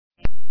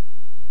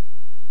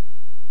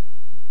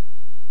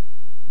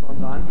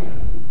on.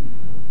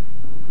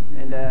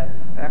 And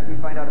after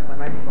we find out if my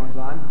microphone's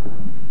on,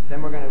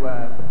 then we're going to,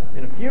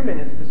 in a few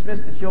minutes, dismiss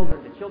the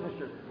children to children's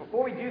church.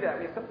 Before we do that,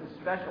 we have something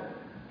special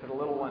for the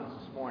little ones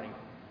this morning.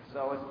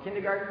 So it's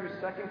kindergarten through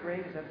second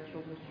grade. Is that the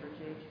children's church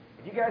age?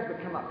 If you guys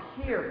would come up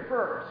here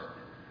first,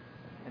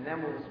 and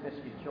then we'll dismiss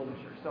you to children's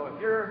church. So if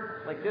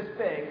you're like this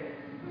big,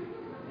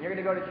 and you're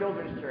going to go to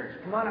children's church,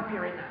 come on up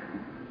here right now.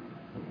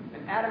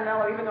 And Adam and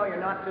Ella, even though you're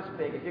not this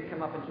big, if you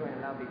come up and join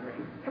them, that would be great.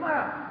 Come on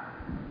up.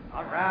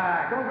 All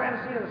right. Go and grab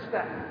a seat on the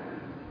step.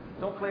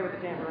 Don't play with the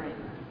tambourine.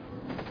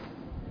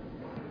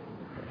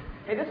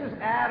 Hey, this is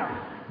Adam.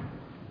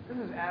 This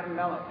is Adam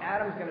Mello.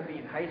 Adam's going to be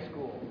in high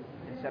school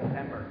in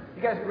September.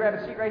 You guys can grab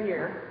a seat right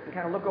here and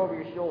kind of look over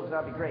your shoulders.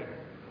 That would be great.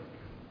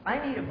 I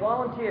need a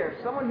volunteer,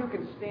 someone who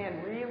can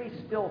stand really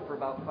still for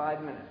about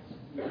 5 minutes.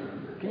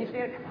 Can you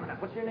stand? Come on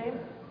up. What's your name?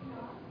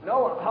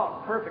 Noah.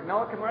 Oh, perfect.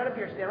 Noah, come right up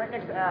here. Stand right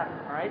next to Adam,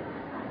 all right?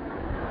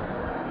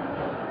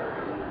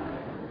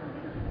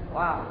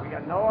 Wow, we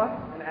got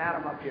Noah and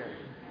Adam up here.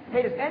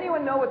 Hey, does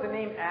anyone know what the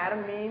name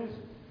Adam means?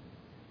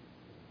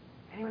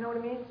 Anyone know what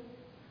it means?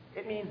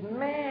 It means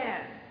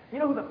man. You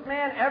know who the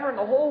man ever in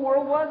the whole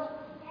world was?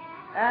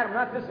 Adam,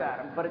 not this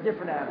Adam, but a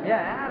different Adam. Yeah,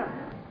 Adam.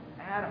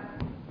 Adam.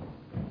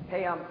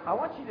 Hey, I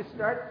want you to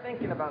start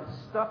thinking about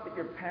stuff that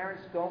your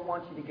parents don't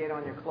want you to get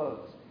on your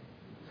clothes.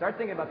 Start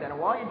thinking about that. And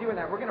while you're doing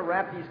that, we're going to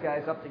wrap these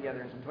guys up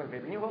together in some toilet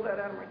paper. Can you hold that,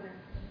 Adam, right there?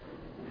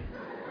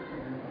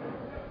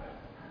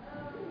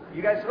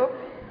 You guys,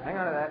 hang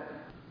on to that.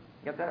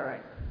 You got that? All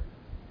right.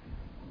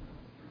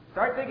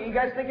 Start thinking. You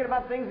guys thinking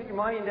about things that your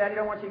mommy and daddy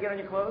don't want you to get on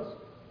your clothes?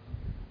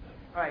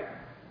 All right.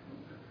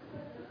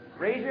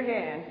 Raise your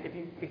hand if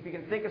you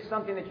can think of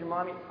something that your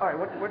mommy... All right,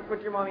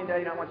 what your mommy and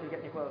daddy don't want you to get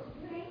in your clothes?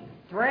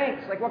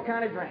 Drinks. Like what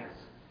kind of drinks?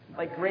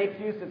 Like grape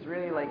juice that's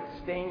really like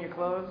stain your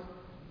clothes?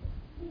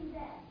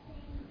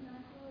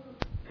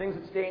 Things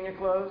that stain your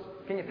clothes?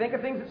 Can you think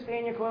of things that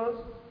stain your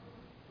clothes?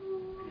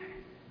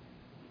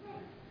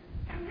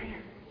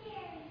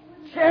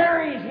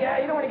 Cherries. Yeah,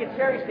 you don't want to get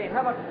cherry stained.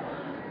 How about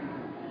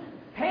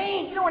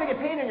paint? You don't want to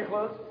get paint on your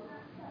clothes.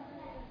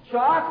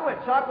 Chocolate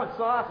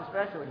sauce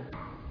especially.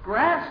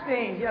 Grass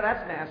stains. Yeah,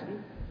 that's nasty.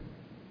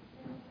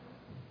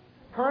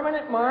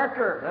 Permanent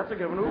marker. That's a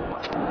good one. Ooh,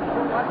 watch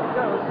it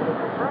goes.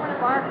 Permanent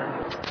marker.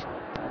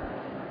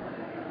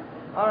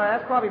 All right,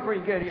 that's probably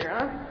pretty good here,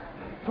 huh?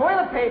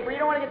 Toilet paper. You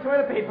don't want to get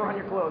toilet paper on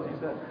your clothes, you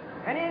said.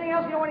 Anything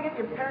else you don't want to get?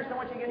 Your parents don't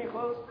want you to get in your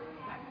clothes?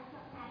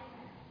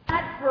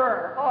 Cat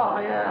fur. Oh,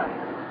 yeah.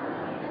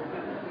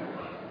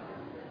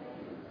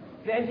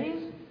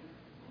 Veggies?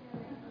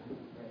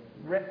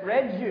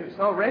 Red juice.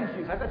 Oh, red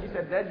juice. I thought you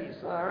said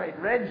veggies. All right,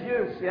 red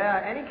juice.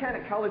 Yeah, any kind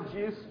of colored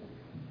juice.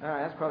 All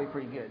right, that's probably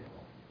pretty good.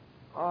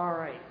 All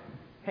right.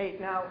 Hey,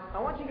 now, I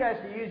want you guys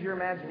to use your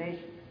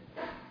imagination.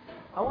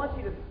 I want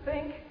you to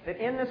think that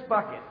in this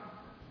bucket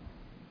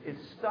is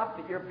stuff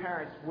that your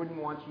parents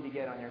wouldn't want you to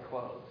get on your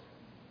clothes.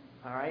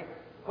 All right?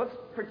 Let's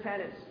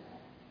pretend it's...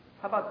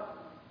 How about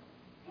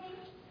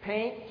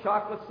paint,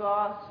 chocolate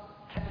sauce,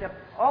 ketchup,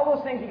 all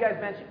those things you guys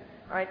mentioned.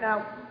 All right,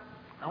 now,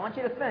 I want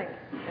you to think,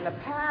 in the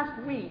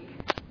past week,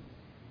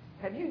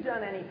 have you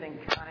done anything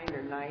kind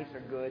or nice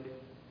or good?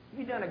 Have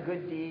you done a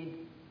good deed?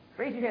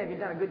 Raise your hand if you've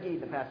done a good deed in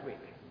the past week.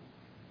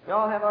 You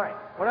all have? All right.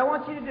 What I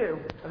want you to do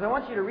is I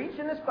want you to reach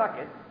in this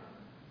bucket,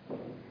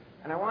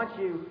 and I want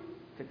you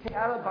to take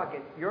out of the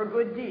bucket your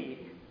good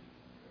deed,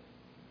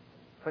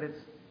 but it's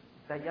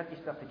that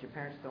yucky stuff that your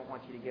parents don't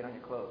want you to get on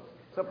your clothes.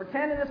 So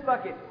pretend in this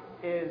bucket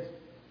is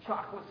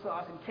chocolate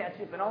sauce and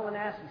ketchup and all the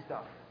nasty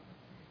stuff.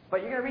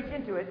 But you're going to reach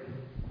into it,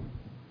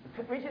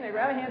 reach in there,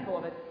 grab a handful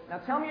of it. Now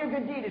tell me your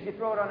good deed as you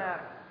throw it on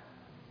Adam.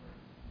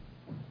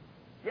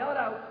 Yell it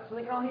out so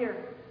they can all hear.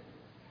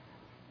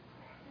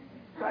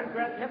 Try to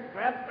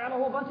grab a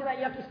whole bunch of that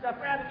yucky stuff.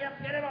 Grab it,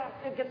 yep, get it all.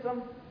 Get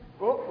some.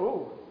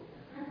 Ooh.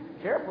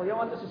 Careful, you don't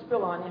want this to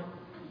spill on you.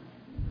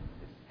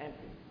 It's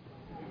empty.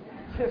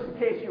 Just in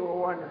case you were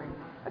wondering.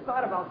 I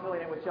thought about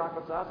filling it with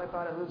chocolate sauce. I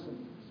thought I'd lose some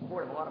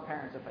support of a lot of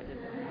parents if I did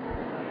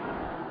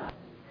that.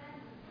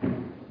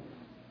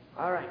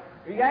 All right.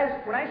 You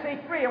guys, when I say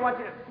three, I want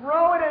you to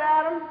throw it at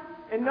Adam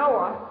and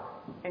Noah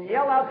and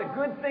yell out the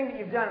good thing that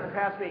you've done in the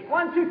past week.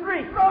 1, 2,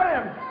 3, throw it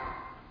at them.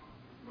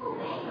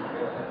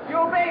 You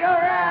obeyed.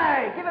 All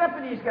right. Give it up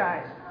for these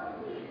guys.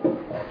 Woo!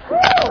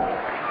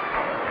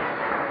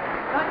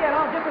 Not yet.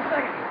 Oh, just a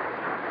second.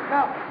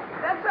 Now,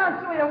 that sounds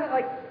silly, doesn't it?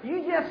 Like,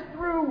 you just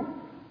threw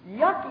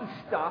yucky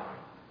stuff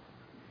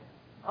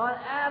on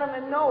Adam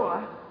and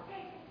Noah,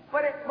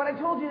 but I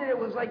told you that it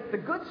was like the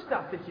good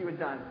stuff that you had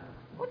done.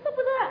 What's up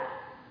with that?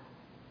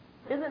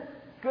 Isn't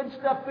good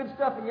stuff, and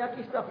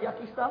yucky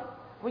stuff?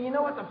 Well, you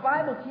know what? The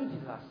Bible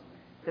teaches us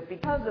that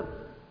because of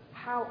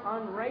how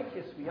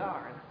unrighteous we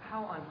are, and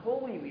how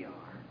unholy we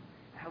are,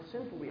 and how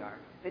sinful we are,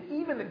 that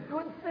even the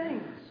good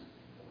things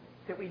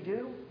that we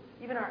do,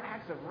 even our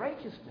acts of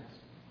righteousness,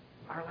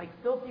 are like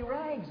filthy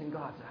rags in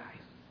God's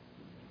eyes.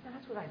 And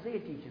that's what Isaiah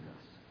teaches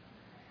us.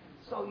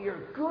 So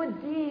your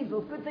good deeds,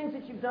 those good things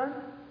that you've done,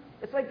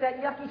 it's like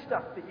that yucky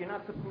stuff that you're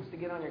not supposed to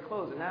get on your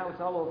clothes, and now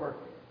it's all over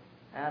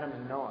Adam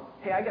and Noah.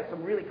 Hey, I got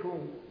some really cool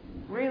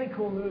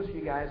news for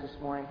you guys this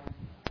morning.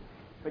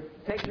 But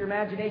take your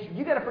imagination.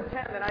 You got to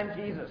pretend that I'm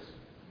Jesus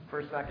for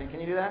a second. Can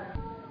you do that?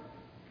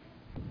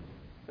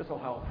 This will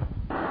help.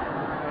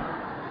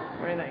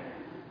 What do you think?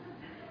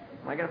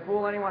 Am I going to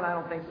fool anyone? I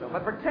don't think so.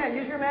 But pretend.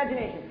 Use your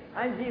imagination.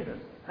 I'm Jesus.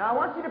 Now I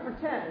want you to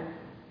pretend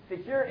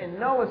that you're in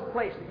Noah's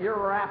place, that you're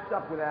wrapped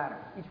up with Adam.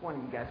 Each one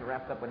of you guys are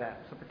wrapped up with Adam.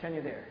 So pretend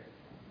you're there.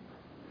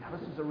 Now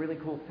this is a really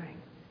cool thing.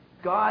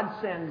 God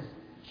sends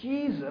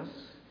Jesus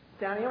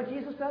down. You know what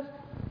Jesus does?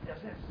 He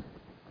does this.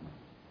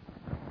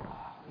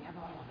 Oh, we have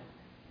all of it.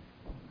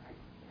 All right.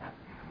 Yeah.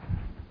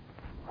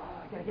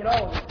 Oh, I got to get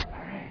all of it. All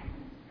right.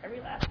 Every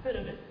last bit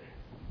of it.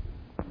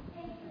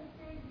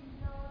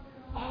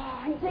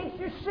 Oh, he takes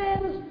your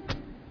sins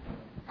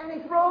and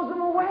he throws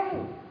them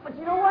away. But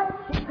you know what?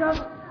 He does.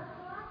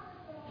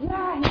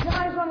 Yeah, he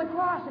dies on the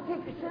cross to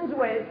take your sins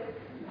away.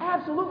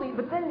 Absolutely.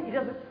 But then he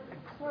does an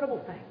incredible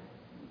thing.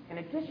 In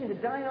addition to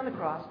dying on the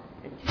cross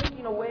and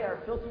taking away our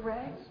filthy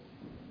rags,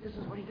 this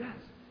is what he does.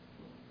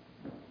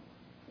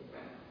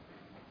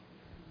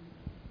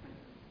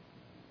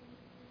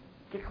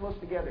 Get close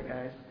together,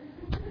 guys.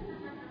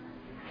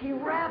 He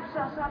wraps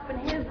us up in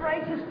his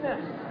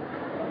righteousness.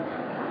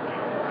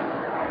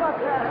 How about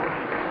that?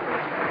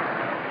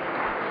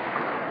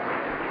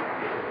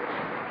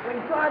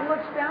 When God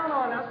looks down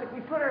on us, if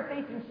we put our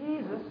faith in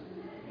Jesus,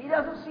 he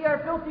doesn't see our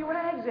filthy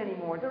rags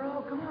anymore. They're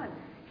all gone.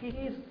 He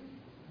sees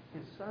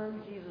his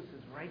Son,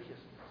 Jesus' righteousness.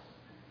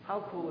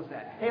 How cool is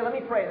that? Hey, let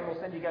me pray, and we'll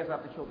send you guys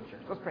off to Children's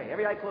Church. Let's pray.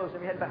 Every eye closed,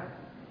 every head bowed.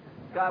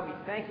 God, we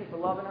thank you for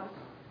loving us.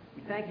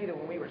 We thank you that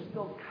when we were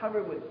still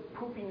covered with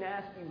poopy,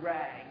 nasty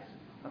rags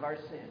of our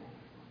sin,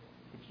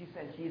 that you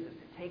sent Jesus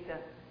to take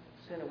that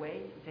sin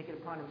away, to take it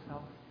upon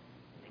himself,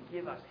 to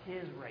give us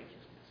his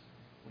righteousness.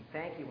 We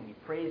thank you and we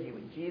praise you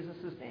in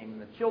Jesus' name.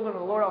 And the children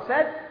of the Lord all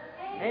said,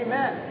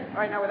 Amen. All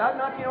right, now without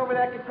knocking over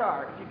that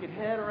guitar, if you could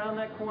head around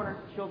that corner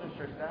to Children's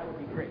Church, that would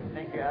be great.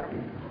 Thank you,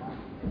 Adam.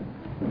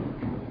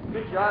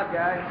 Good job,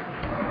 guys.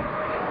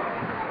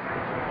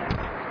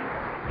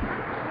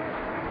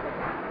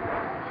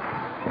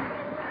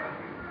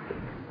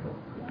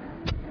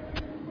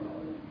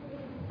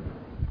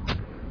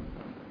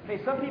 Hey,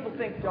 some people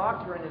think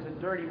doctrine is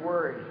a dirty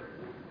word.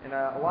 And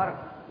a lot of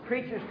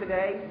preachers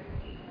today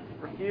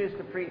refuse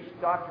to preach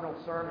doctrinal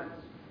sermons.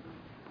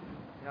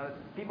 You know,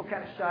 people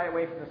kind of shy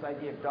away from this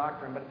idea of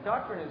doctrine, but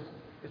doctrine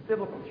is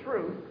biblical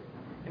truth.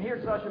 And here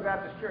at Southshore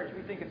Baptist Church,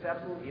 we think it's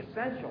absolutely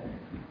essential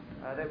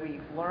that we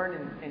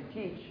learn and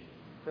teach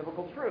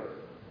biblical truth,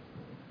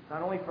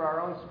 not only for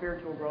our own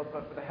spiritual growth,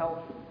 but for the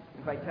health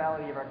and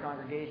vitality of our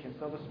congregation.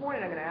 So this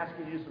morning I'm going to ask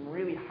you to do some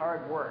really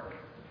hard work,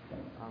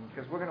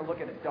 because we're going to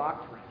look at a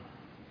doctrine,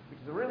 which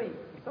is a really,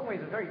 in some ways,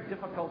 a very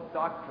difficult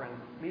doctrine,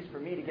 at least for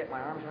me to get my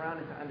arms around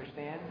and to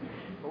understand.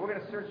 But we're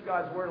going to search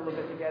God's Word a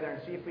little bit together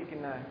and see if we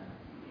can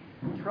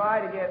try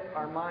to get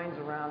our minds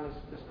around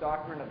this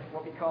doctrine of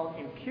what we call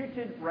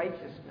imputed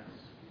righteousness.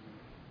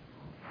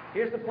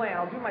 Here's the plan.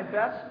 I'll do my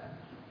best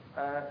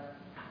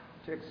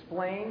to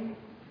explain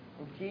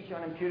and teach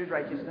on imputed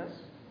righteousness.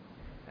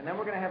 And then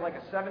we're going to have like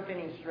a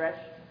seventh-inning stretch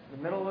in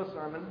the middle of the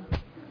sermon.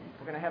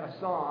 We're going to have a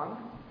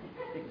song.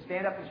 You can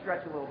stand up and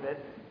stretch a little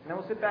bit. And then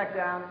we'll sit back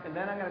down, and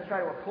then I'm going to try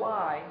to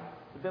apply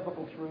the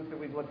biblical truth that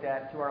we've looked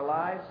at to our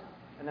lives.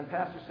 And then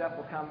Pastor Seth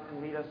will come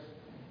and lead us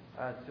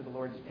to the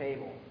Lord's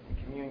table in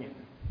communion.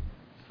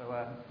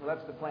 So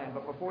that's the plan.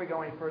 But before we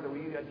go any further, will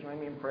you join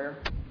me in prayer?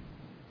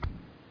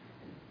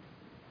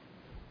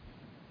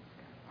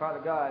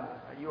 Father God,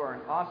 you are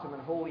an awesome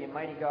and holy and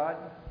mighty God.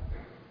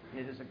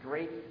 It is a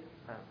great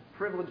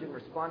privilege and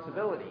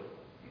responsibility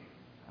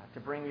to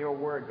bring your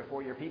word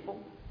before your people.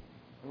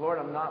 And Lord,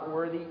 I'm not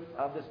worthy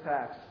of this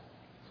task.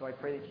 So I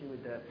pray that you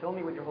would fill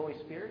me with your Holy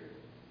Spirit,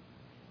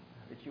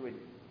 that you would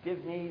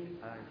give me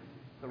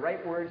the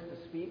right words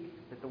to speak,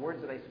 that the words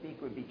that I speak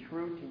would be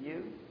true to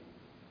you,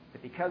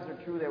 that because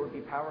they're true, they would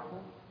be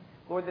powerful.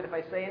 Lord, that if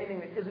I say anything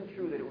that isn't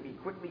true, that it would be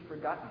quickly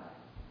forgotten.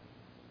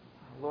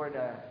 Lord,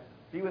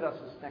 be with us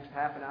this next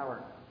half an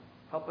hour.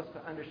 Help us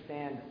to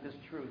understand this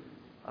truth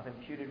of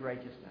imputed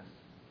righteousness.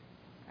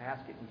 I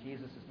ask it in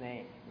Jesus'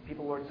 name. The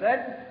people, Lord,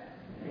 said,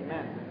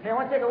 Amen. Hey, I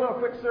want to take a little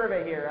quick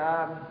survey here.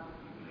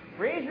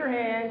 Raise your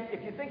hand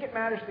if you think it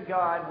matters to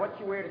God what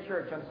you wear to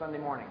church on Sunday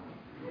morning.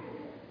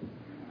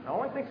 No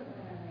one thinks,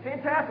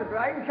 fantastic, but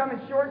I can come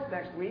in shorts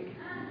next week.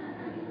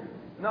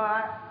 No,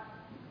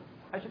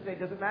 I should say,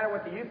 does it matter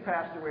what the youth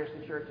pastor wears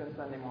to church on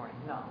Sunday morning?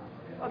 No.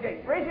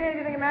 Okay, raise your hand if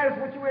you think it matters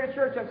what you wear to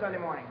church on Sunday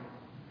morning.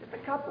 Just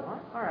a couple, huh?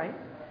 All right.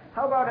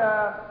 How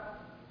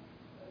about,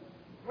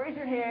 raise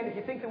your hand if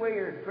you think the way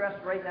you're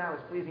dressed right now is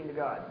pleasing to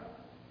God.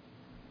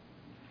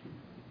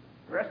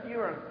 The rest of you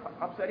are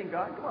upsetting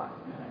God? Come on.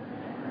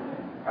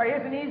 All right,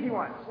 here's an easy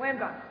one. Slam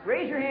dunk.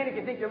 Raise your hand if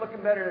you think you're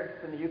looking better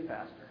than the youth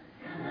pastor.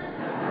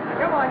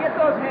 Come on, get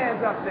those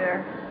hands up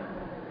there.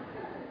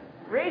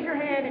 Raise your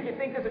hand if you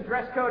think there's a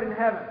dress code in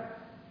heaven.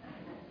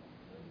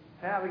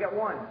 Yeah, we got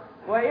one.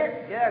 Well,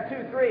 here, yeah,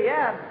 2, 3,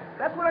 yeah.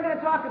 That's what I'm going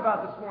to talk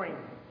about this morning.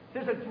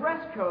 There's a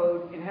dress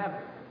code in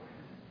heaven.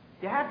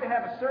 You have to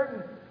have a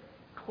certain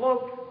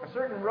cloak, a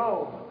certain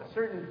robe, a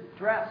certain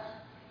dress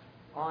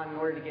on in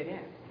order to get in.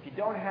 If you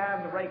don't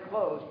have the right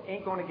clothes, you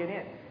ain't going to get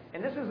in.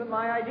 And this isn't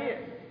my idea.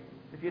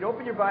 If you'd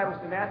open your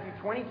Bibles to Matthew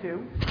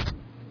 22,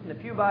 in the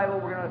Pew Bible,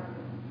 we're going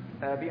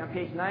to be on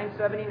page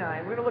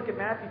 979. We're going to look at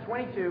Matthew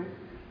 22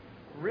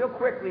 real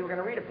quickly. We're going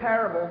to read a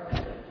parable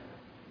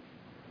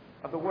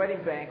of the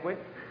wedding banquet,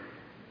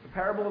 the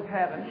parable of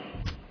heaven,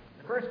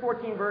 the first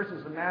 14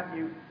 verses of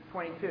Matthew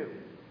 22.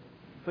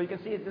 So you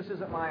can see that this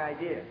isn't my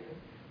idea.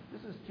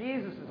 This is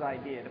Jesus'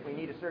 idea, that we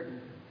need a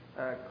certain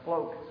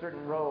cloak, a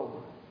certain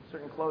robe,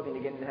 certain clothing to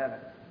get into heaven.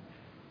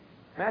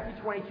 Matthew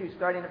 22,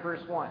 starting at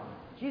verse 1.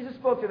 Jesus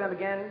spoke to them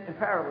again in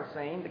parables,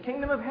 saying, "The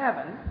kingdom of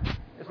heaven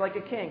is like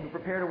a king who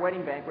prepared a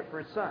wedding banquet for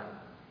his son.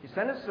 He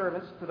sent his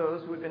servants to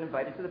those who had been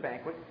invited to the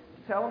banquet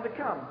to tell them to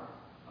come,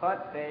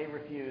 but they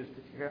refused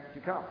to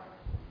come.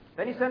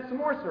 Then he sent some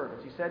more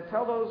servants. He said,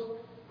 'Tell those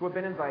who have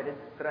been invited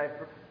that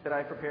I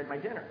have prepared my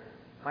dinner.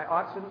 My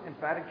oxen and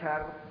fatted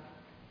cattle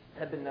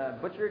have been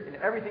butchered, and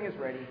everything is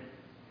ready.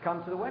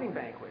 Come to the wedding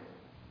banquet.'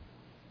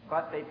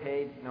 But they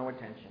paid no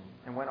attention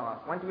and went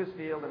off, one to his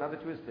field, another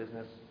to his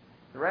business.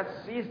 The rest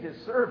seized his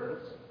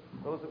servants,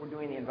 those that were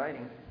doing the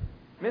inviting,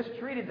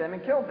 mistreated them,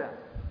 and killed them.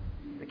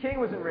 The king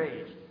was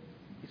enraged.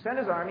 He sent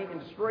his army and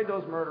destroyed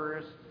those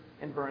murderers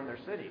and burned their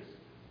cities.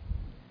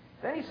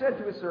 Then he said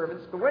to his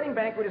servants, 'The wedding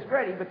banquet is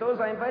ready, but those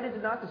I invited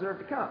did not deserve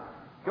to come.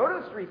 Go to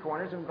the street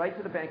corners and invite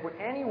to the banquet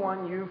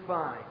anyone you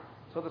find.'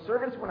 So the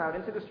servants went out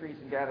into the streets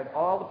and gathered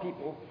all the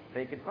people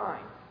they could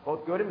find,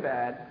 both good and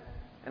bad,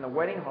 and the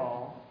wedding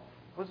hall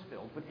was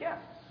filled with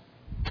guests.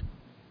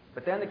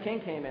 But then the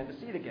king came in to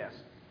see the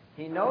guests.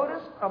 He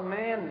noticed a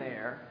man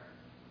there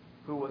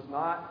who was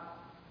not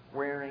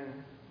wearing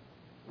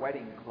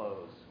wedding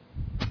clothes.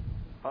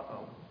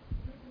 Uh-oh.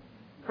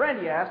 'Friend,'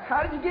 he asked,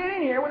 'how did you get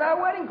in here without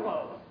wedding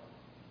clothes?'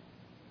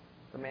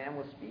 The man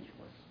was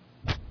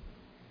speechless.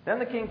 Then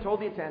the king told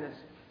the attendants,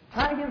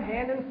 'Tie him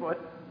hand and foot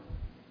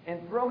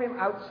and throw him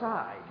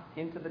outside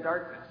into the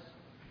darkness,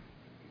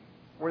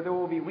 where there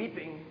will be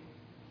weeping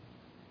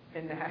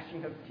and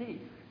gnashing of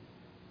teeth.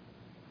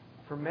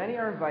 For many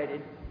are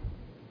invited,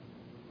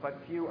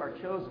 but few are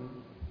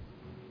chosen.'"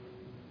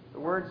 The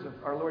words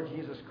of our Lord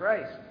Jesus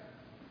Christ.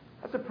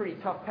 That's a pretty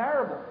tough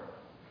parable.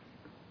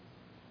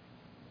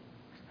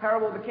 It's a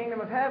parable of the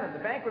kingdom of heaven. The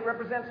banquet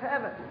represents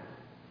heaven.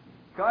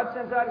 God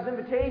sends out his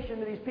invitation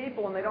to these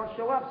people and they don't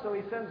show up, so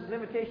he sends his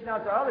invitation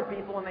out to other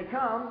people and they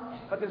come,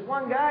 but there's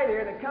one guy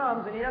there that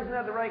comes and he doesn't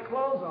have the right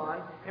clothes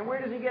on, and where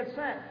does he get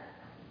sent?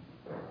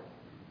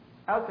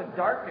 Out to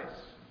darkness.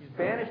 He's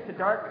banished to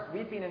darkness,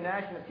 weeping and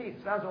gnashing of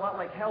teeth. Sounds a lot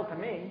like hell to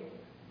me.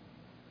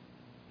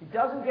 He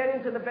doesn't get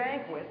into the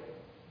banquet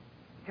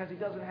because he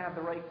doesn't have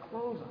the right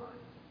clothes on.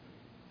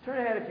 Turn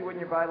ahead, if you would, in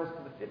your Bibles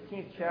to the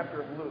 15th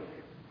chapter of Luke.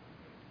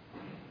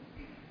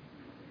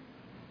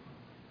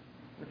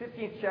 In the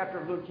 15th chapter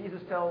of Luke,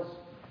 Jesus tells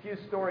a few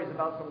stories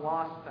about some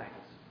lost things.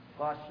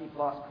 Lost sheep,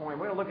 lost coin.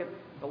 We're going to look at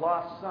the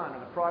lost son, or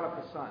the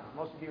prodigal son.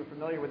 Most of you are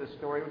familiar with this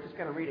story. We're just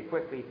going to read it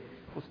quickly.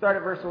 We'll start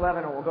at verse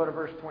 11 and we'll go to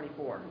verse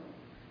 24.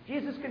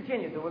 Jesus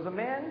continued, "There was a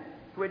man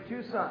who had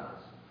two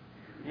sons.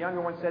 The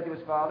younger one said to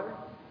his father,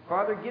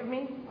 'Father, give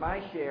me my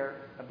share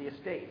of the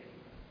estate.'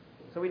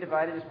 So he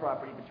divided his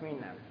property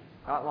between them.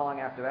 Not long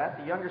after that,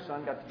 the younger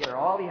son got together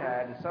all he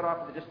had and set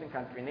off to the distant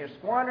country, and there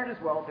squandered his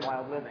wealth in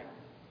wild living.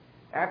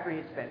 After he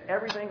had spent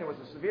everything, there was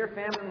a severe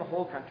famine in the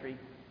whole country,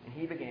 and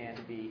he began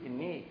to be in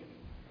need.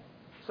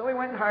 So he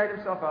went and hired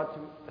himself out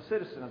to a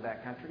citizen of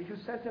that country, who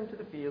sent him to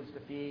the fields to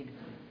feed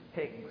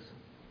pigs.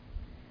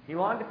 He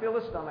longed to fill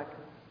his stomach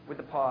with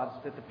the pods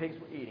that the pigs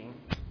were eating,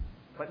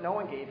 but no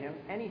one gave him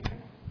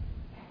anything.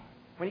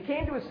 When he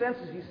came to his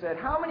senses, he said,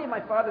 'How many of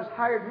my father's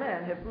hired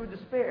men have food to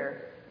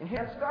spare, and here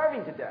I'm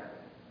starving to death?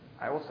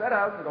 I will set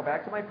out and go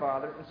back to my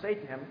father and say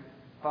to him,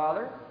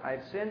 Father, I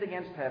have sinned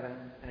against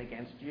heaven and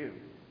against you.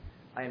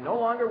 I am no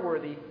longer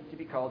worthy to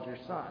be called your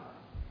son.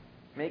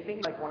 Make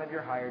me like one of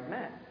your hired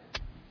men.'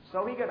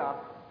 So he got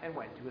up and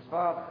went to his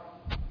father.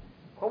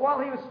 But while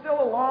he was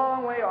still a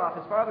long way off,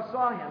 his father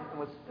saw him and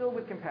was filled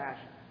with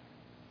compassion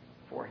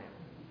for him.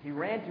 He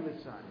ran to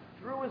his son,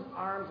 threw his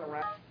arms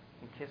around him,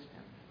 and kissed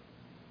him.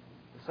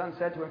 The son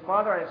said to him,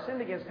 'Father, I have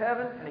sinned against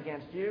heaven and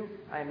against you.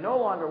 I am no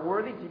longer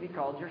worthy to be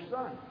called your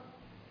son.'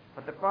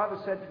 But the father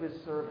said to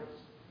his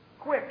servants,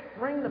 'Quick,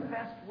 bring the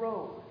best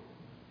robe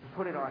and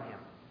put it on him.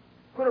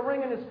 Put a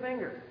ring on his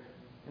finger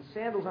and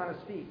sandals on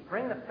his feet.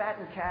 Bring the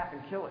fattened calf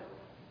and kill it.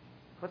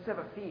 Let's have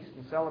a feast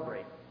and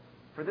celebrate.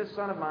 For this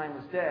son of mine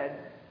was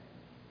dead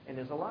and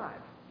is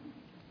alive.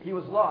 He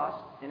was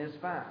lost and is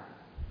found.'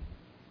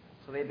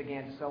 So they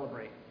began to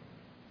celebrate."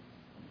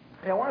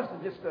 Hey, I want us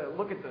to just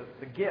look at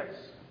the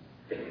gifts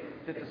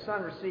that the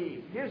son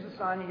received. Here's the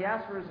son. He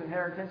asks for his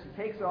inheritance. He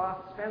takes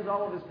off, spends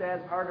all of his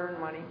dad's hard-earned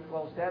money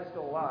while his dad's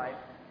still alive.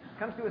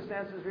 Comes to his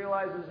senses,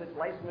 realizes that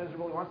life's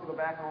miserable. He wants to go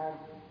back home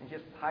and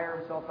just hire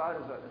himself out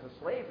as a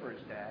slave for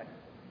his dad.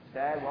 His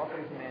dad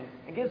welcomes him in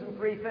and gives him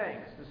three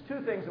things. There's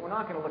two things that we're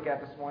not going to look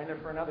at this morning. They're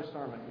for another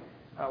sermon.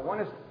 One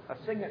is a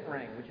signet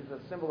ring, which is a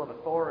symbol of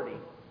authority.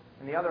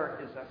 And the other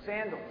is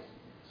sandals.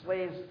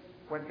 Slaves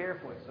went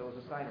barefoot, so it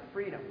was a sign of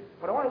freedom.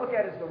 What I want to look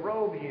at is the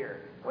robe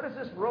here. What is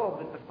this robe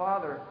that the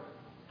Father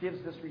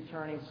gives this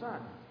returning Son?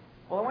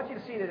 Well, I want you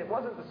to see that it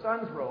wasn't the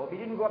Son's robe. He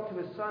didn't go up to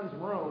his Son's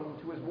room,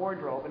 to his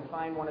wardrobe, and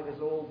find one of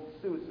his old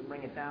suits and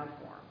bring it down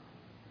for him.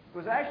 It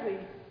was actually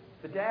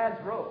the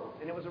Dad's robe,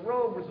 and it was a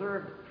robe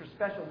reserved for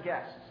special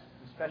guests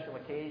and special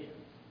occasions.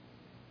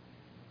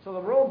 So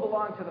the robe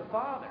belonged to the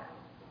Father.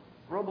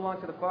 The robe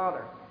belonged to the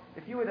Father.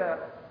 If you would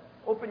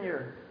open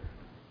your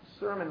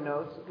sermon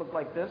notes, it looked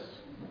like this.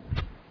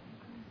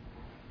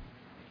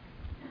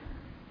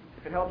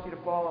 If it helps you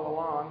to follow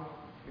along,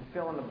 you can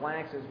fill in the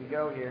blanks as we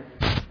go here.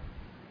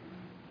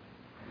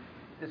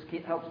 This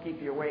helps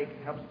keep you awake,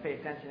 it helps you pay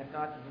attention. If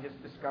not, you can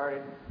just discard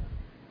it.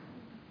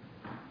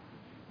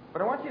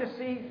 But I want you to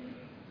see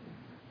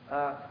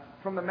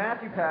from the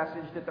Matthew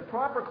passage that the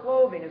proper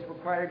clothing is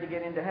required to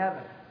get into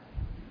heaven.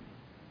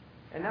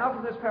 And now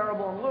from this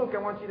parable in Luke, I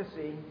want you to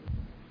see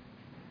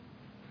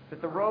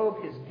that the robe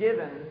is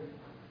given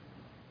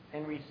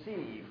and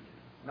received,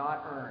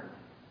 not earned.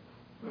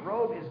 The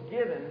robe is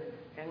given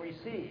and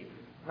received,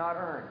 not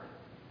earned.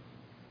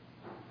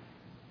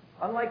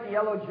 Unlike the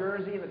yellow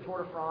jersey in the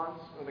Tour de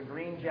France, or the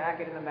green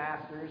jacket in the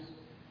Masters,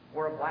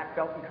 or a black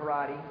belt in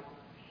karate,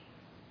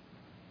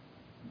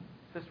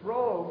 this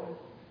robe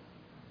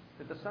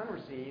that the Son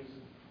receives,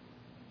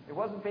 it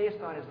wasn't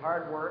based on his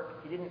hard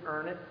work. He didn't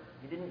earn it.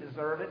 He didn't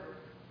deserve it.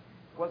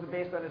 It wasn't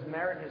based on his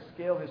merit, his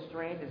skill, his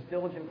strength, his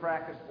diligent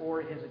practice,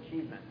 or his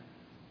achievement.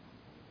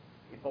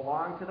 It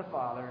belonged to the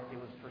Father. It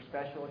was for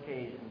special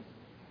occasions,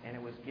 and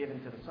it was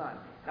given to the Son.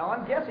 Now,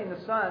 I'm guessing the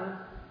Son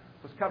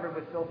was covered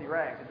with filthy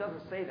rags. It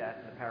doesn't say that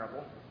in the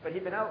parable, but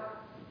he'd been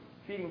out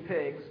feeding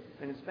pigs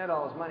and had spent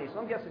all his money, so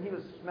I'm guessing he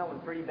was smelling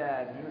pretty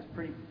bad, and he was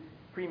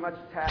pretty much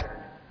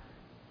tattered.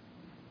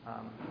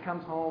 He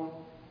comes home,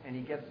 and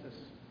he gets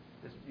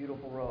this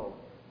beautiful robe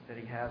that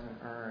he hasn't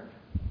earned.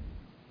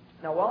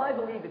 Now, while I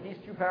believe that these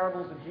two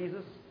parables of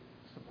Jesus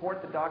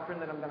support the doctrine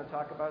that I'm going to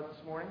talk about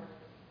this morning,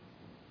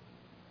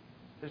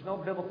 there's no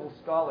biblical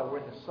scholar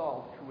worth his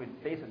salt who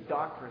would base a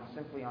doctrine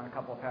simply on a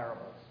couple of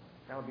parables.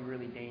 That would be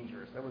really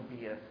dangerous. That would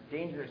be a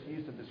dangerous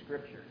use of the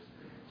Scriptures.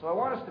 So I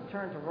want us to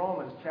turn to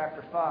Romans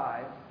chapter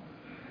 5,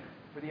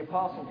 where the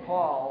Apostle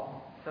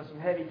Paul does some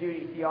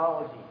heavy-duty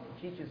theology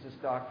and teaches this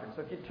doctrine.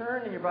 So if you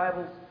turn in your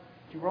Bibles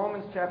to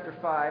Romans chapter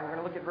 5, we're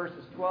going to look at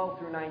verses 12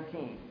 through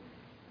 19.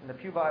 In the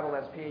Pew Bible,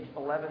 that's page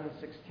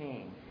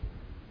 1116.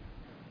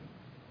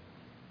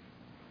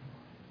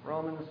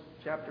 Romans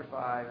chapter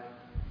 5,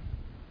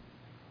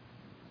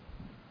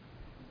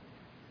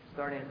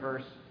 starting at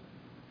verse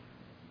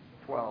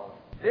 12.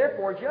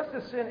 Therefore, just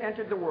as sin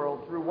entered the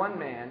world through one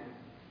man,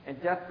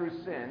 and death through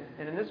sin,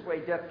 and in this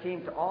way death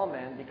came to all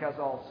men because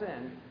all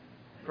sinned,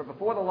 for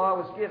before the law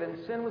was given,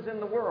 sin was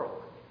in the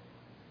world.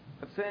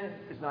 But sin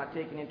is not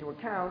taken into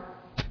account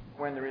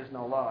when there is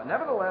no law.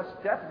 Nevertheless,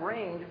 death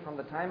reigned from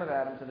the time of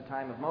Adam to the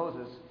time of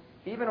Moses,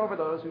 even over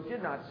those who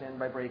did not sin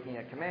by breaking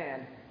a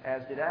command,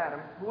 as did Adam,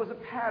 who was a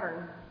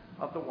pattern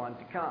of the one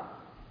to come.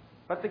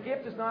 But the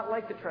gift is not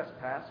like the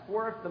trespass,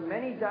 for if the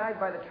many died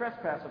by the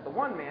trespass of the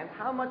one man,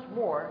 how much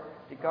more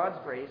did God's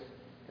grace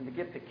and the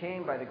gift that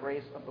came by the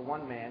grace of the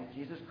one man,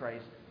 Jesus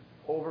Christ,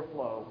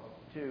 overflow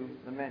to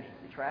the many?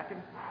 You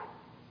tracking?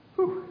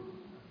 Whew.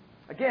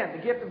 Again,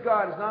 the gift of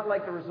God is not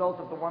like the result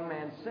of the one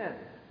man's sin.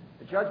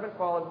 The judgment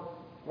followed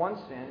one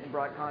sin and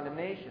brought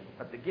condemnation,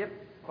 but the gift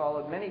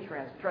followed many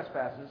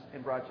trespasses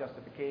and brought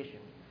justification.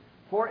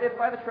 For if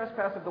by the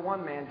trespass of the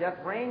one man death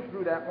reigned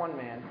through that one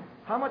man,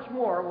 how much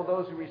more will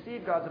those who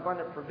receive God's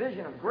abundant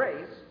provision of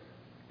grace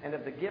and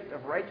of the gift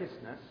of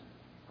righteousness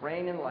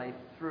reign in life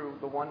through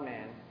the one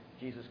man,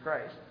 Jesus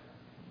Christ?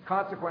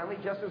 Consequently,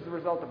 just as the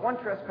result of one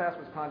trespass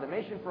was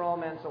condemnation for all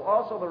men, so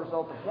also the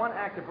result of one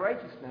act of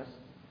righteousness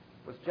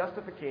was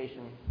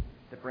justification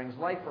that brings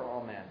life for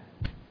all men.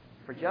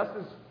 For just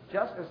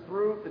as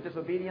through the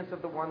disobedience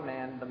of the one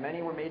man the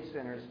many were made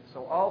sinners,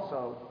 so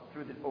also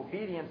through the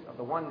obedience of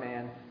the one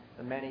man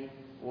the many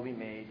will be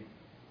made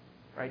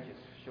righteous.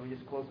 Shall we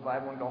just close the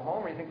Bible and go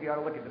home, or do you think we ought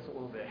to look at this a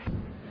little bit?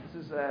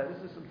 This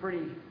is some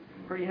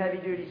pretty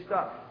heavy-duty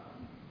stuff.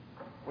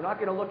 We're not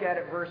going to look at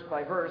it verse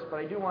by verse, but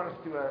I do want us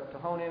to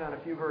hone in on a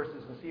few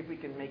verses and see if we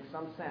can make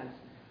some sense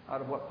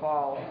out of what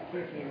Paul is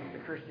teaching the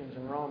Christians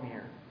in Rome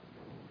here.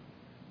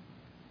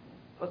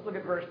 Let's look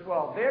at verse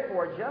 12.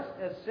 Therefore, just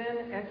as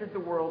sin entered the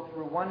world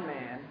through one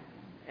man,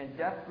 and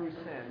death through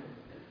sin,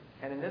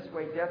 and in this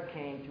way death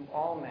came to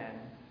all men,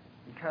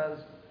 because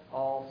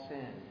all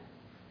sinned.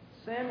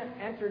 Sin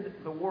entered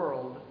the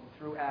world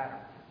through Adam.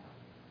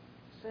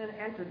 Sin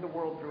entered the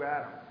world through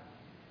Adam.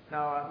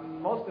 Now,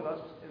 most of us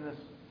in this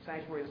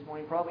sanctuary this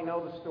morning probably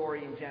know the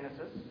story in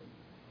Genesis.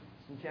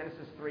 It's in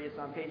Genesis 3. It's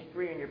on page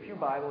 3 in your pew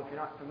Bible if you're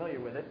not familiar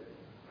with it.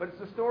 But it's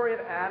the story of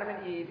Adam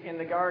and Eve in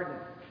the garden.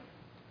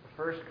 The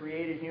first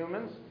created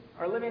humans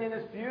are living in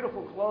this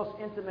beautiful, close,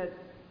 intimate,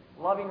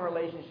 loving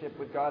relationship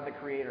with God the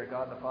Creator,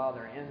 God the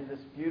Father, in this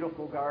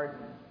beautiful garden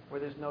where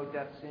there's no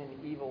death, sin,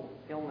 evil,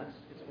 illness.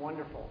 It's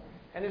wonderful.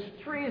 And there's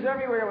trees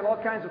everywhere with all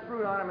kinds of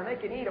fruit on them, and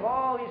they can eat of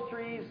all these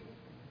trees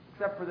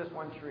except for this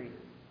one tree,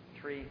 the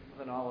tree of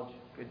the knowledge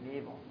of good and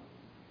evil.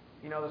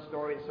 You know the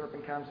story, the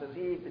serpent comes and says,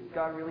 Eve, did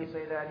God really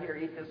say that? Here,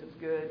 eat this, it's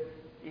good.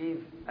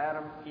 Eve,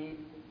 Adam, eat.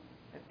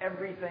 And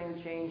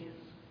everything changes.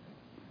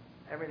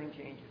 Everything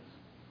changes.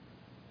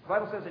 The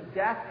Bible says that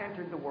death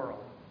entered the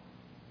world.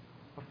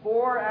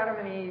 Before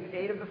Adam and Eve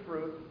ate of the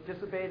fruit,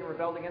 disobeyed and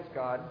rebelled against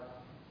God,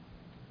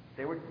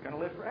 they were going to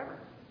live forever.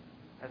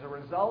 As a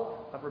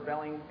result of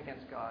rebelling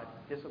against God,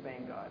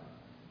 disobeying God,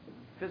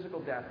 physical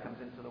death comes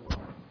into the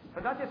world.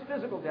 But not just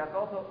physical death,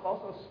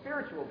 also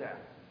spiritual death.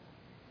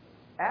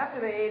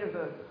 After they ate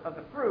of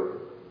the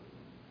fruit,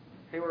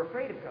 they were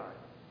afraid of God.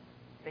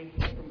 They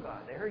hid from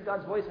God. They heard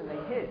God's voice and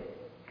they hid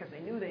because they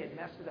knew they had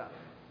messed it up.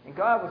 And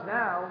God was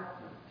now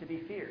to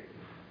be feared.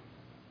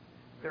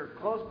 Their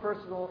close,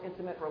 personal,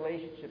 intimate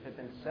relationship had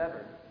been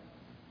severed.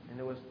 And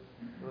there was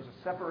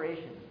a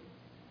separation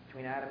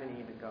between Adam and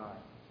Eve and God.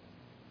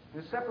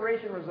 And the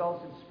separation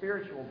results in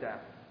spiritual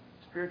death.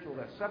 Spiritual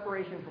death.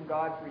 Separation from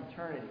God for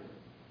eternity.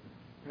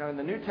 You know, in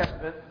the New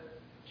Testament,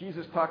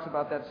 Jesus talks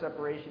about that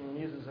separation and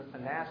uses a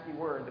nasty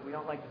word that we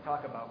don't like to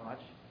talk about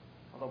much,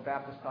 although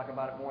Baptists talk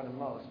about it more than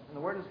most. And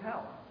the word is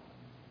hell.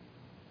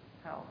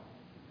 Hell.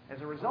 As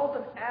a result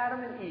of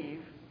Adam and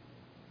Eve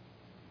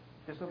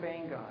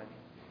disobeying God,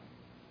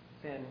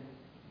 sin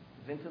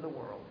is into the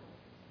world,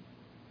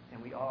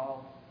 and we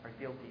all are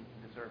guilty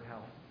and deserve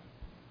hell.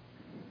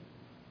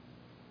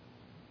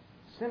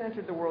 Sin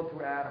entered the world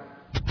through Adam.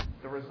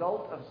 The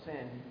result of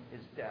sin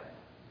is death.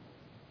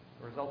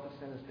 The result of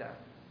sin is death.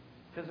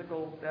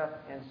 Physical death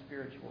and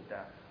spiritual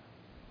death.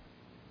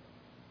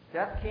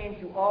 Death came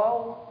to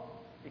all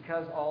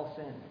because all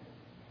sinned.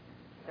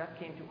 Death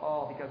came to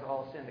all because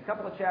all sinned. A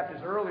couple of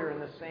chapters earlier in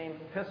the same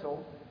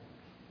epistle,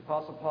 the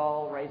Apostle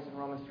Paul writes in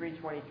Romans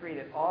 3:23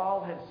 that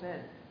all have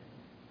sinned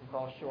and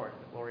fall short of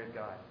the glory of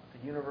God.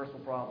 It's a universal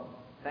problem.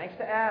 Thanks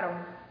to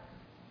Adam,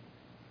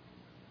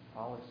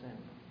 all have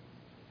sinned.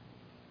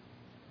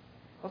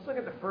 Let's look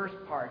at the first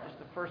part, just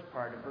the first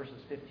part of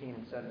verses 15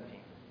 and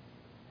 17.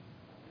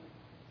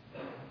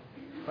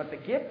 But the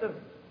gift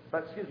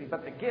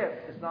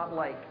is not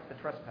like the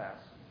trespass.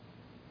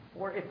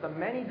 For if the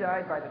many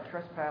died by the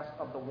trespass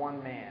of the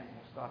one man,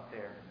 we'll stop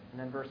there. And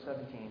then verse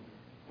 17.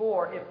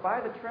 For if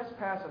by the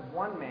trespass of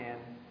one man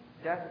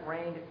death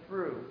reigned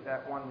through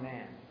that one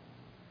man,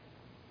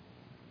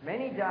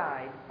 many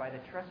died by the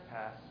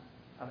trespass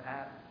of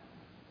Adam.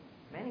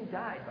 Many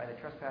died by the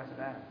trespass of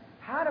Adam.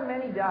 How do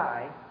many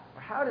die,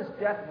 or how does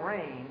death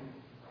reign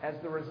as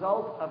the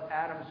result of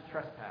Adam's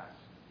trespass?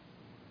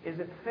 Is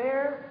it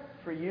fair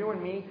for you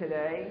and me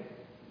today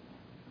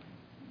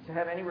to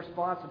have any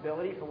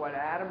responsibility for what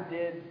Adam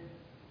did,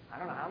 I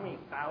don't know how many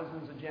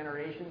thousands of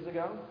generations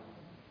ago?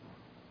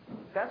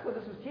 That's what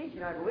this is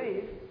teaching, I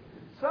believe.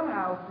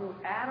 Somehow, through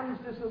Adam's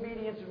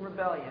disobedience and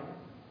rebellion,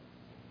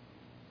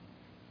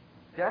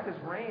 death is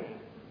reigning.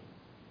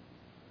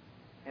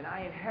 And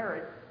I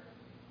inherit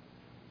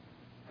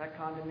that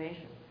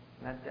condemnation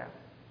and that death.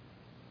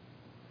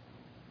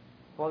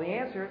 Well, the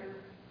answer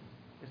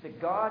is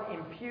that God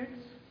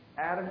imputes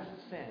Adam's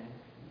sin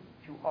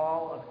to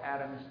all of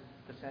Adam's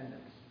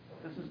descendants.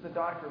 This is the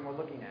doctrine we're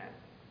looking at.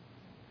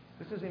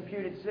 This is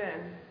imputed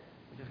sin,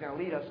 which is going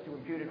to lead us to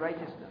imputed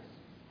righteousness.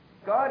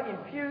 God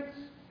imputes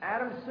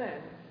Adam's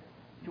sin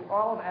to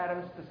all of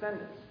Adam's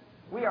descendants.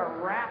 We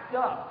are wrapped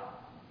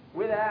up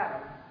with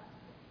Adam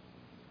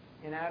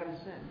in Adam's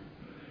sin.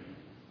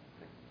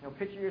 You know,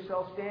 picture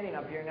yourself standing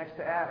up here next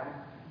to Adam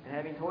and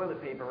having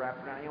toilet paper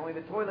wrapped around you. Only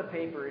the toilet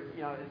paper,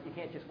 you know, you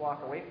can't just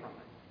walk away from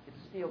it.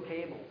 It's steel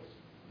cables.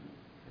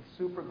 It's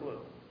super glue.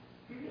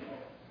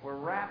 We're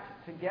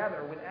wrapped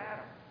together with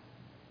Adam.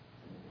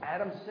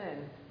 Adam's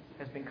sin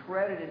has been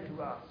credited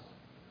to us.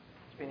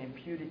 It's been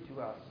imputed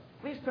to us.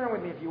 Please turn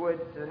with me, if you would,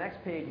 to the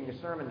next page in your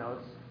sermon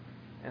notes.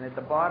 And at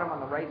the bottom on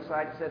the right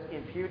side it says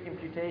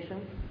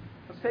imputation.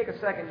 Let's take a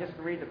second just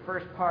to read the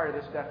first part of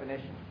this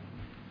definition.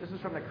 This is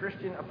from the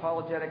Christian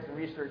Apologetics and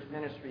Research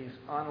Ministries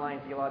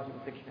online theological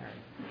dictionary.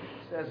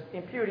 It says,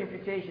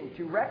 imputation,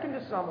 to reckon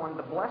to someone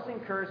the blessing,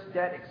 curse,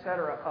 debt,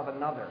 etc. of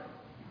another.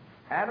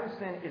 Adam's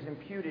sin is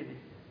imputed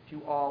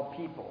to all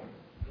people.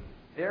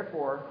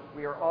 Therefore,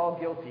 we are all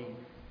guilty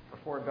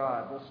before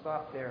God. We'll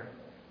stop there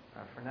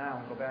for now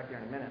and go back there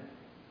in a minute.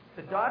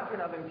 The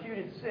doctrine of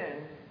imputed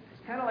sin is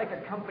kind of like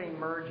a company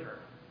merger.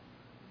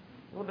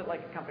 A little bit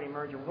like a company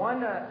merger.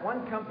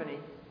 One company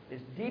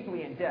is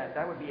deeply in debt.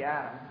 That would be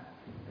Adam.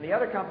 And the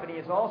other company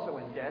is also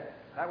in debt.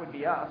 That would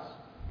be us.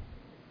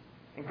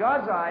 In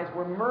God's eyes,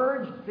 we're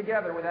merged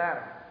together with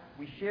Adam.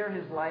 We share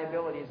his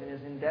liabilities and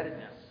his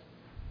indebtedness.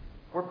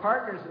 We're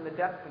partners in the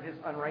depth of his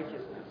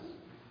unrighteousness.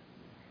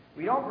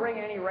 We don't bring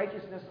any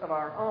righteousness of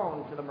our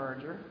own to the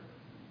merger.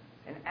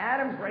 And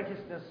Adam's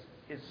righteousness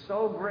is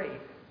so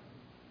great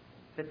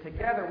that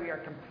together we are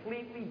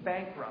completely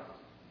bankrupt.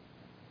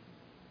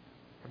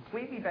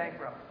 Completely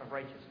bankrupt of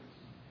righteousness.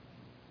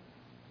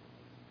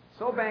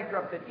 So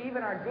bankrupt that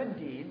even our good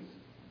deeds,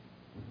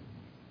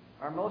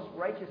 our most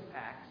righteous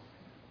acts,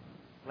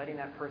 letting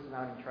that person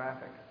out in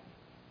traffic,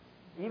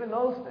 even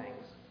those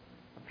things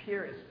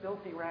appear as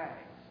filthy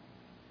rags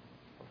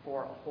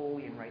before a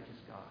holy and righteous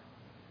God.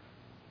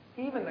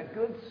 Even the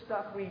good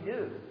stuff we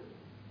do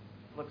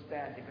looks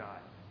bad to God.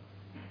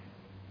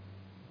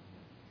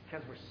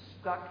 Because we're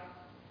stuck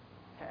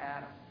to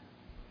Adam.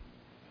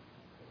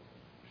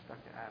 We're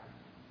stuck to Adam.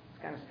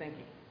 It's kind of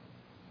stinky.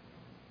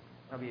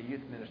 That'll be a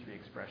youth ministry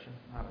expression,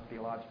 not a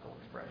theological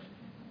expression.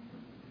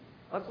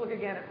 Let's look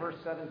again at verse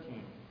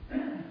 17.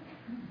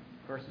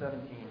 Verse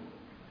 17.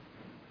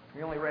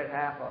 We only read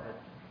half of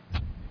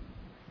it.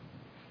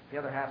 The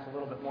other half's a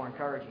little bit more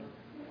encouraging.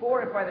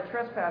 For if by the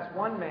trespass of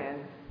one man,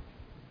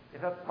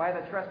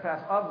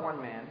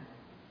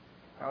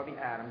 that would be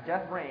Adam,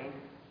 death reigned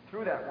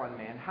through that one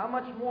man, how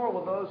much more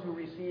will those who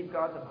receive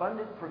God's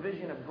abundant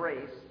provision of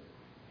grace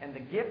and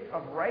the gift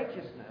of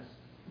righteousness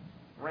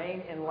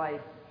reign in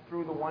life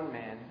through the one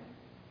man,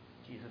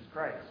 Jesus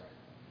Christ?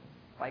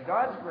 By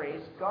God's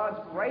grace, God's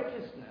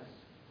righteousness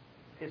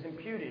is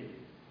imputed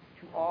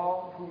to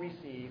all who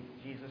receive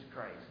Jesus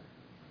Christ.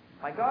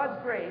 By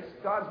God's grace,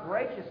 God's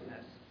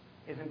righteousness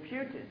is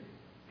imputed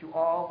to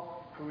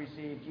all who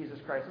receive Jesus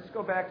Christ. Let's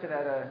go back to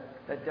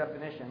that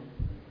definition,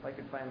 if I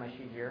can find my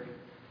sheet here.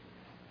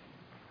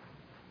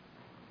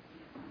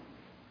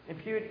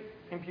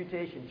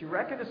 Imputation. To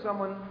reckon to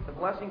someone the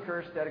blessing,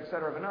 curse, debt,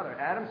 etc. of another.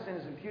 Adam's sin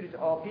is imputed to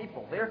all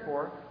people.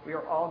 Therefore, we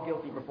are all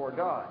guilty before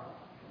God.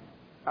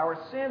 Our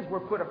sins were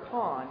put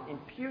upon,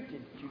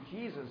 imputed to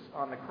Jesus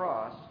on the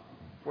cross,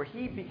 where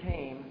he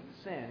became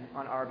sin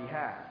on our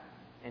behalf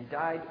and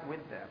died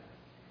with them.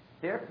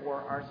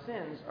 Therefore, our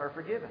sins are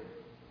forgiven.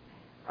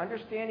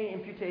 Understanding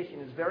imputation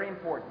is very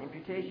important.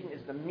 Imputation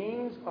is the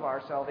means of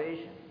our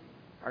salvation.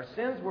 Our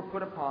sins were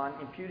put upon,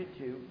 imputed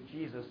to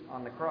Jesus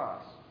on the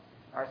cross.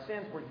 Our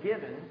sins were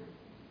given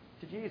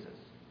to Jesus.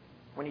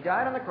 When he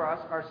died on the cross,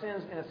 our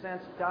sins, in a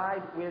sense,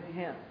 died with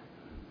him.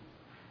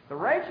 The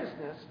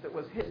righteousness that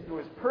was his through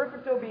his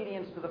perfect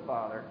obedience to the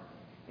Father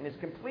and his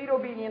complete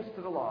obedience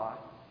to the law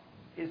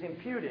is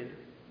imputed,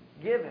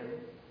 given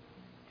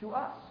to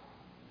us.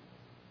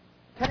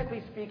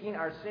 Technically speaking,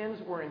 our sins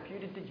were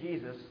imputed to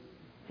Jesus.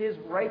 His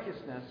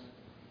righteousness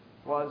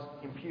was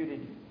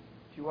imputed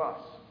to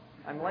us.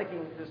 I'm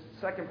liking this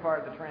second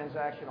part of the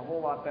transaction a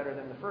whole lot better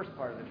than the first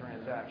part of the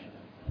transaction.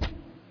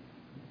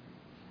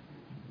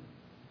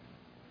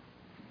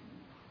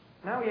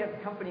 Now we have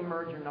company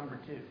merger number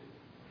 2.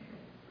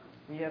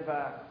 We have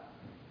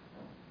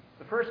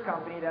the first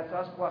company, that's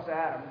us plus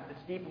Adam,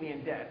 that's deeply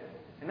in debt.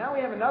 And now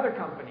we have another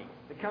company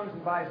that comes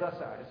and buys us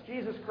out. It's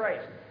Jesus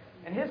Christ.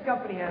 And his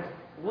company has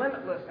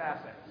limitless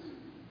assets.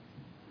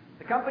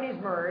 The companies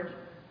merge,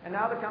 and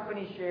now the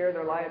companies share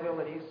their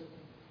liabilities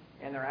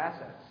and their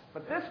assets.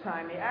 But this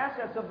time, the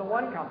assets of the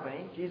one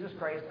company, Jesus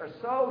Christ, are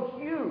so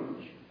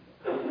huge,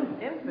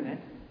 infinite,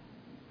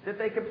 that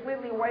they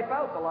completely wipe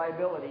out the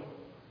liability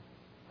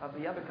of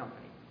the other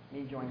company,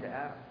 me joined to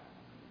Adam.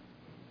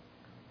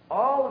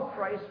 All of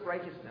Christ's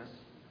righteousness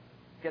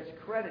gets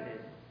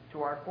credited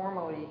to our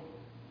formerly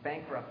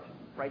bankrupt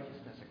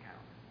righteousness account.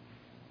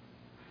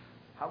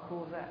 How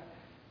cool is that?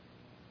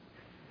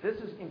 This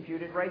is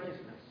imputed righteousness.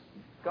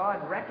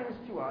 God reckons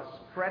to us,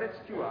 credits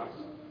to us,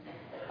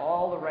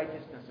 all the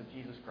righteousness of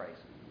Jesus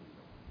Christ.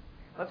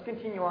 Let's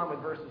continue on with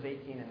verses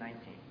 18 and 19.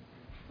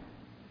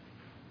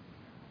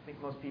 I think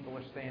most people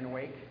are staying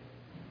awake.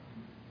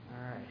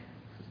 All right.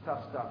 This is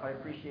tough stuff. I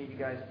appreciate you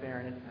guys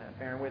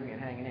bearing with me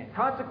and hanging in.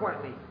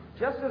 Consequently,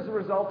 just as the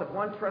result of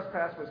one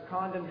trespass was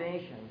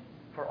condemnation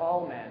for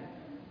all men,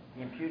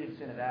 the imputed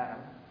sin of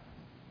Adam,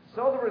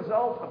 so the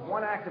result of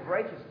one act of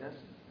righteousness,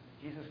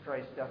 Jesus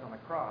Christ's death on the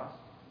cross,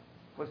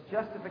 was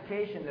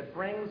justification that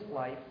brings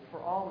life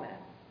for all men.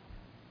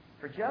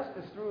 For just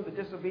as through the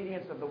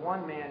disobedience of the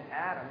one man,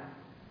 Adam,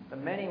 the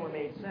many were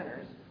made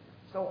sinners,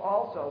 so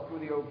also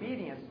through the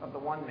obedience of the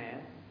one man,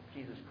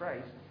 Jesus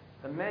Christ,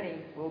 the many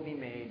will be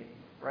made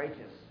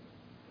righteous.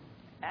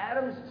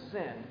 Adam's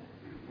sin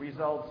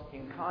results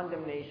in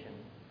condemnation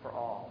for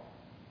all.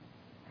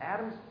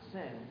 Adam's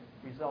sin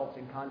results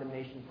in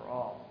condemnation for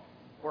all.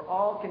 We're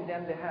all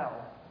condemned to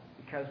hell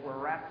because we're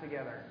wrapped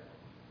together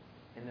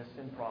in this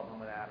sin problem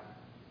with Adam.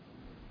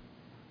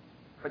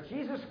 But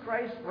Jesus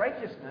Christ's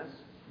righteousness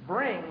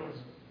brings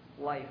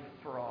life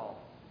for all.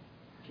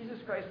 Jesus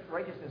Christ's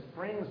righteousness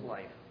brings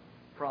life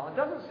for all. It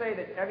doesn't say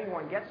that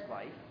everyone gets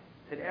life,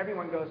 that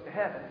everyone goes to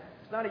heaven.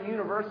 It's not a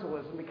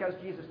universalism. Because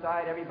Jesus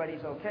died,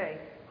 everybody's okay.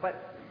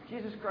 But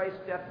Jesus Christ's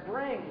death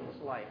brings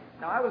life.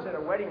 Now, I was at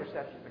a wedding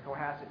reception at the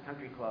Cohasset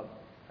Country Club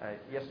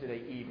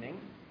yesterday evening,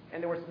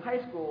 and there were some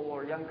high school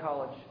or young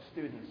college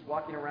students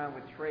walking around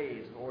with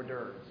trays of hors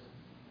d'oeuvres.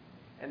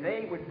 And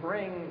they would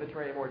bring the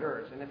tray of hors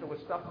d'oeuvres. And if it was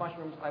stuffed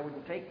mushrooms, I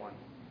wouldn't take one.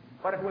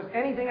 But if it was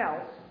anything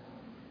else,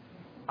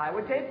 I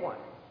would take one.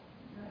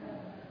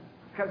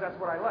 Because that's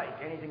what I like,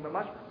 anything but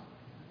mushrooms.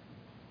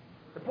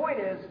 The point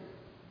is,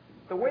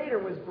 the waiter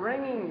was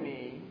bringing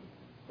me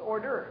the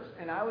hors d'oeuvres,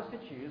 and I was to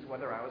choose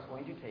whether I was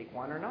going to take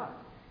one or not.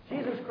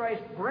 Jesus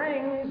Christ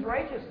brings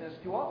righteousness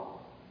to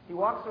all. He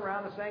walks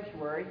around the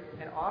sanctuary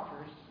and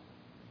offers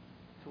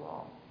to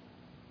all.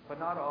 But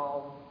not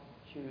all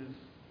choose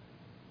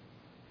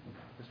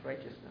this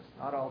righteousness.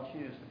 Not all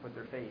choose to put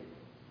their faith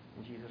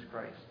in Jesus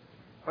Christ.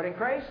 But in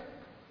Christ,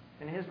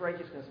 in His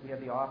righteousness, we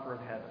have the offer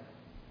of heaven.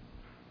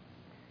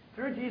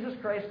 Through Jesus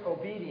Christ's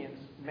obedience,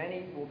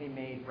 many will be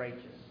made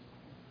righteous.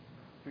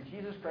 Through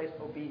Jesus Christ's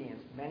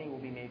obedience, many will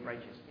be made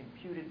righteous,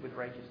 imputed with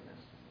righteousness.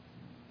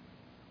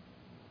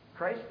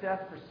 Christ's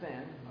death for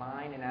sin,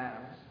 mine and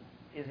Adam's,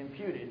 is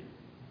imputed,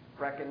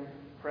 reckoned,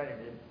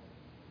 credited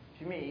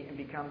to me, and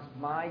becomes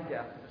my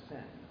death for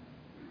sin.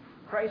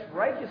 Christ's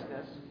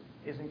righteousness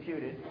is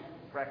imputed,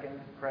 reckoned,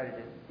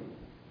 credited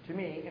to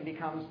me, and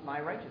becomes my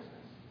righteousness.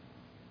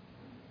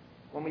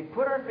 When we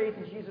put our faith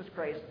in Jesus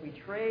Christ, we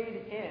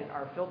trade in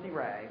our filthy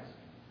rags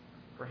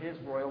for His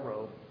royal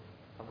robe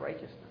of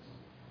righteousness.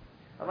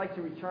 I'd like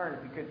to return,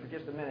 if we could, for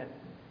just a minute,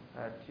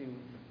 to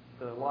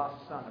the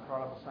lost son, the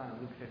prodigal son, in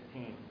Luke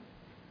 15,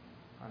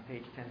 on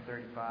page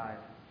 1035.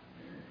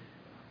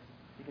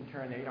 You can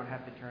turn there. You don't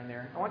have to turn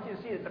there. I want you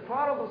to see that the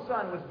prodigal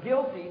son was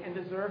guilty and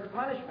deserved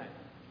punishment.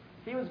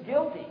 He was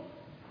guilty.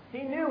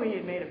 He knew he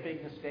had made a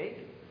big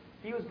mistake.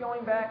 He was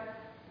going back,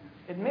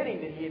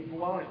 admitting that he had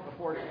blown it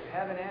before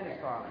heaven and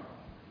his father.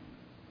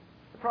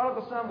 The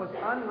prodigal son was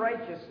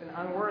unrighteous and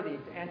unworthy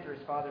to enter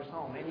his father's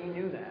home, and he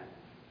knew that.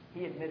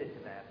 He admitted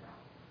to that.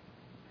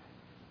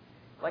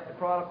 Like the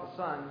prodigal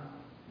son,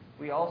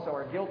 we also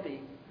are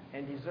guilty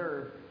and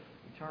deserve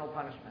eternal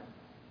punishment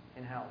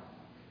in hell.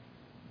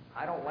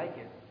 I don't like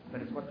it,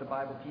 but it's what the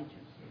Bible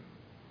teaches.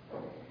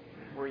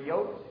 We're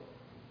yoked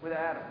with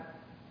Adam.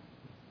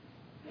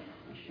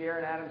 We share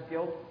in Adam's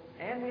guilt,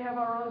 and we have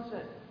our own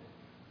sin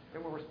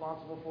that we're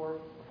responsible for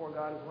before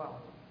God as well.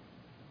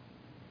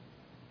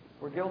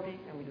 We're guilty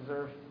and we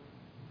deserve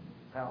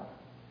hell.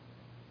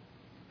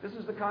 This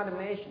is the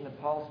condemnation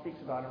that Paul speaks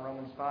about in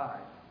Romans 5.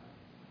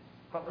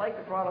 But like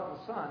the prodigal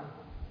son,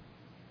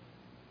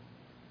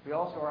 we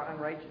also are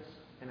unrighteous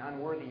and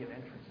unworthy of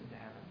entrance into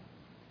heaven.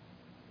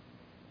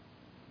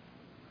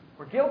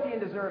 We're guilty and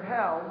deserve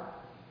hell,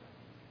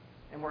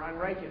 and we're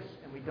unrighteous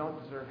and we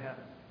don't deserve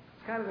heaven.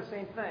 It's kind of the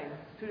same thing.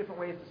 Two different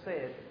ways to say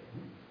it.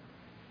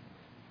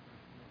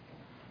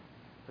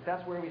 But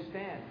that's where we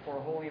stand before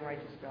a holy and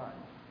righteous God.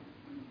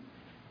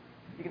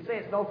 You can say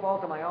it's no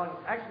fault of my own.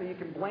 Actually, you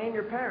can blame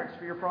your parents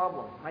for your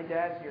problem. My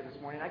dad's here this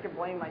morning. I can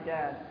blame my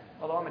dad,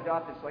 although I'm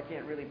adopted, so I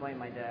can't really blame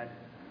my dad.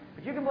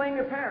 But you can blame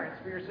your parents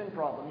for your sin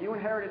problem. You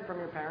inherited from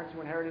your parents,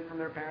 who inherited from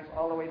their parents,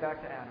 all the way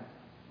back to Adam.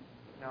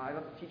 Now, I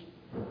don't teach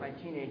my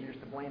teenagers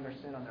to blame their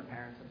sin on their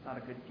parents. It's not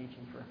a good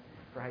teaching for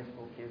high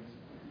school kids.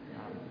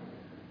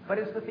 But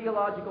it's the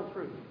theological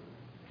truth.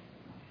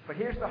 But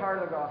here's the heart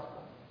of the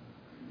gospel.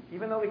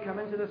 Even though we come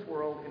into this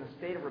world in a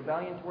state of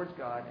rebellion towards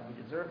God and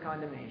we deserve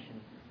condemnation,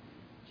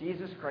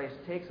 Jesus Christ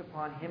takes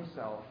upon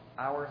Himself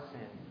our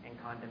sin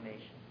and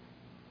condemnation.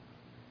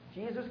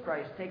 Jesus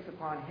Christ takes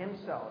upon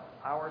Himself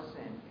our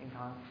sin and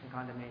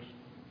condemnation.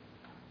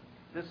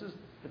 This is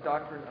the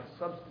doctrine of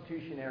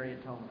substitutionary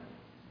atonement.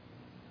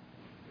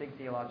 Big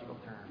theological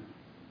term.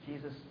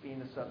 Jesus being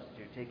the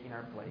substitute, taking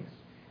our place.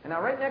 And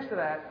now right next to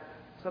that,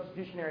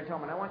 substitutionary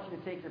atonement, I want you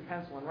to take your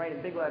pencil and write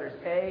in big letters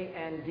A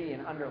and D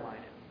and underline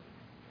it.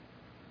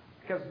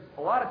 Because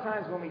a lot of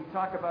times when we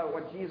talk about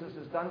what Jesus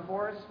has done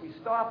for us, we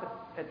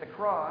stop at the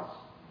cross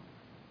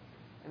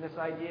and this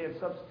idea of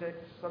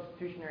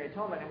substitutionary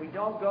atonement, and we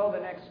don't go the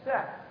next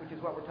step, which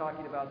is what we're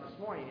talking about this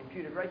morning,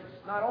 imputed righteousness.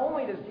 Not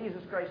only does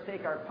Jesus Christ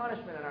take our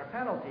punishment and our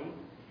penalty,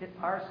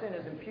 our sin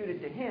is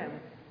imputed to Him,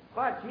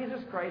 but Jesus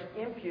Christ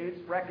imputes,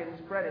 reckons,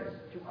 credits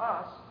to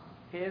us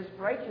His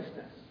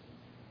righteousness.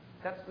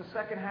 That's the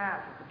second half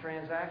of the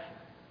transaction.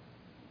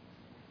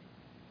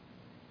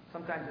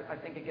 Sometimes I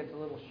think it gets a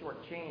little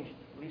shortchanged,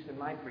 at least in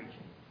my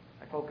preaching.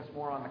 I focus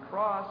more on the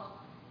cross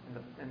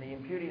and the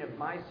imputing of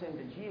my sin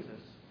to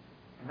Jesus,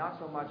 and not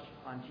so much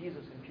on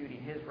Jesus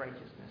imputing His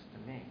righteousness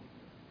to me.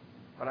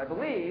 But I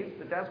believe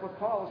that that's what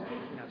Paul is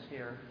teaching us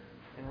here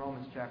in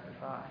Romans chapter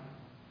 5.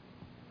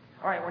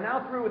 All right, we're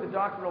now through with the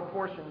doctrinal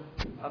portion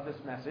of this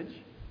message.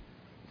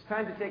 It's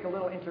time to take a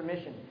little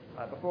intermission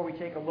before we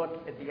take a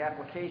look at the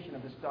application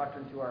of this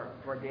doctrine to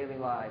our daily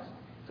lives.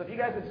 So if you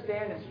guys would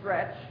stand and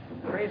stretch,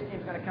 the praise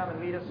team's going to come and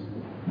lead us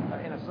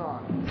in a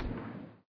song.